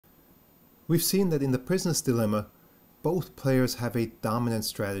We've seen that in the prisoner's dilemma, both players have a dominant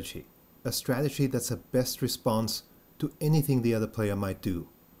strategy, a strategy that's a best response to anything the other player might do.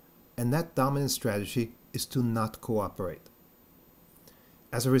 And that dominant strategy is to not cooperate.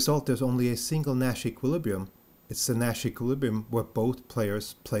 As a result, there's only a single Nash equilibrium. It's the Nash equilibrium where both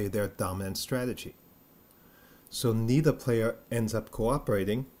players play their dominant strategy. So neither player ends up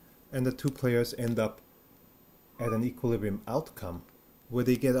cooperating, and the two players end up at an equilibrium outcome where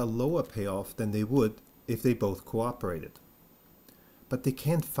they get a lower payoff than they would if they both cooperated. But they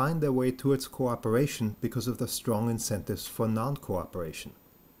can't find their way towards cooperation because of the strong incentives for non-cooperation.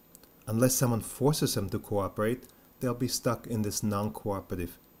 Unless someone forces them to cooperate, they'll be stuck in this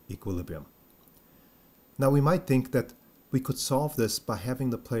non-cooperative equilibrium. Now we might think that we could solve this by having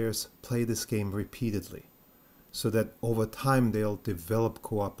the players play this game repeatedly, so that over time they'll develop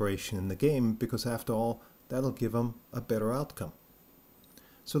cooperation in the game, because after all, that'll give them a better outcome.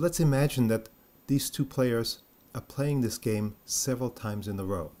 So let's imagine that these two players are playing this game several times in a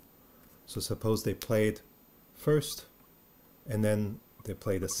row. So suppose they played first, and then they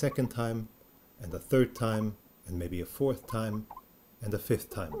played a second time, and a third time, and maybe a fourth time, and a fifth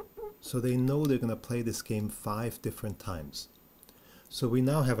time. So they know they're going to play this game 5 different times. So we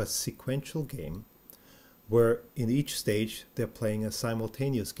now have a sequential game where in each stage they're playing a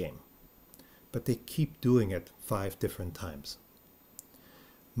simultaneous game, but they keep doing it 5 different times.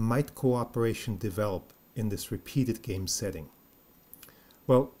 Might cooperation develop in this repeated game setting?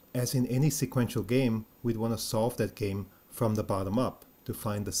 Well, as in any sequential game, we'd want to solve that game from the bottom up to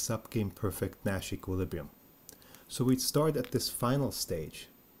find the subgame perfect Nash equilibrium. So we'd start at this final stage.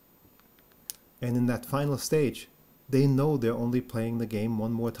 And in that final stage, they know they're only playing the game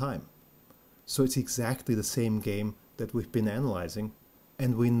one more time. So it's exactly the same game that we've been analyzing,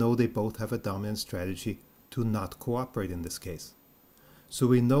 and we know they both have a dominant strategy to not cooperate in this case. So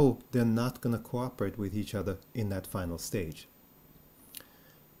we know they're not going to cooperate with each other in that final stage.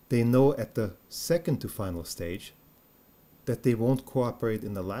 They know at the second to final stage that they won't cooperate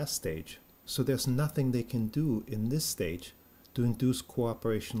in the last stage, so there's nothing they can do in this stage to induce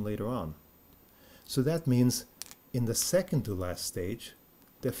cooperation later on. So that means in the second to last stage,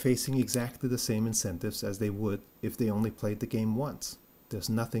 they're facing exactly the same incentives as they would if they only played the game once. There's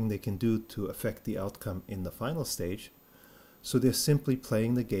nothing they can do to affect the outcome in the final stage, so they're simply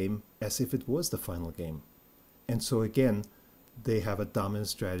playing the game as if it was the final game. And so again, they have a dominant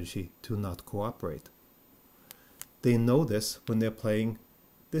strategy to not cooperate. They know this when they're playing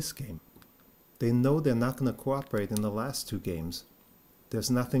this game. They know they're not going to cooperate in the last 2 games. There's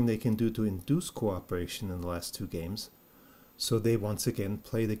nothing they can do to induce cooperation in the last 2 games, so they once again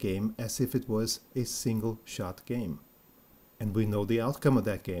play the game as if it was a single shot game. And we know the outcome of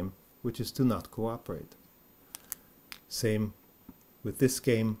that game, which is to not cooperate. Same with this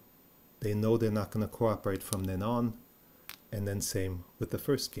game. They know they're not going to cooperate from then on, and then same with the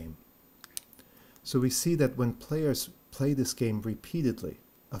first game. So we see that when players play this game repeatedly,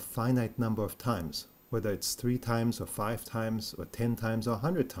 a finite number of times, whether it's 3 times or 5 times or 10 times or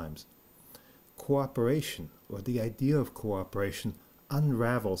 100 times, cooperation, or the idea of cooperation,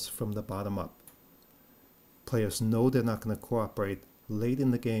 unravels from the bottom up. Players know they're not going to cooperate late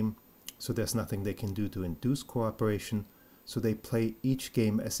in the game, so there's nothing they can do to induce cooperation, so they play each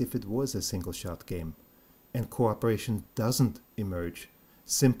game as if it was a single shot game. And cooperation doesn't emerge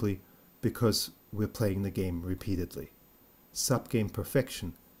simply because we're playing the game repeatedly. Subgame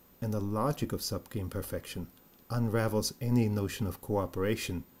perfection and the logic of subgame perfection unravels any notion of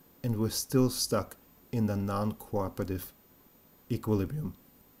cooperation, and we're still stuck in the non-cooperative equilibrium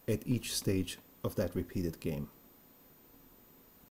at each stage of that repeated game.